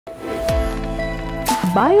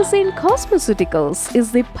Bio-Xin Cosmeceuticals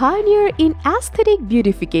is the pioneer in aesthetic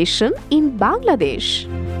beautification in Bangladesh.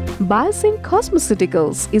 Bio-Xin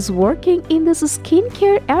Cosmeceuticals is working in this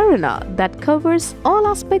skincare arena that covers all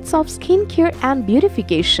aspects of skincare and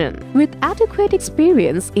beautification. With adequate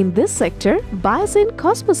experience in this sector, Bio-Xin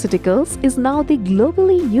Cosmeceuticals is now the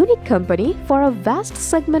globally unique company for a vast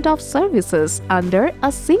segment of services under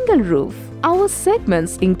a single roof. Our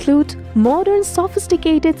segments include modern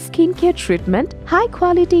sophisticated skincare treatment,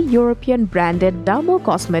 high-quality European branded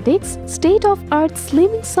dermo-cosmetics, state-of-art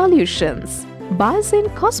slimming solutions. Bio-Xin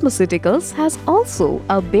Cosmeceuticals has also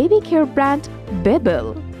a baby care brand,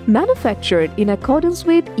 Bebel, manufactured in accordance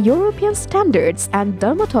with European standards and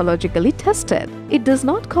dermatologically tested. It does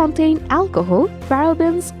not contain alcohol,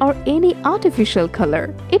 parabens, or any artificial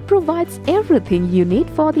color. It provides everything you need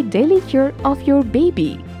for the daily care of your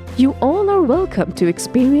baby. You all are welcome to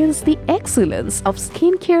experience the excellence of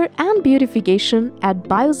skincare and beautification at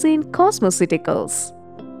Bio-Xin Cosmeceuticals.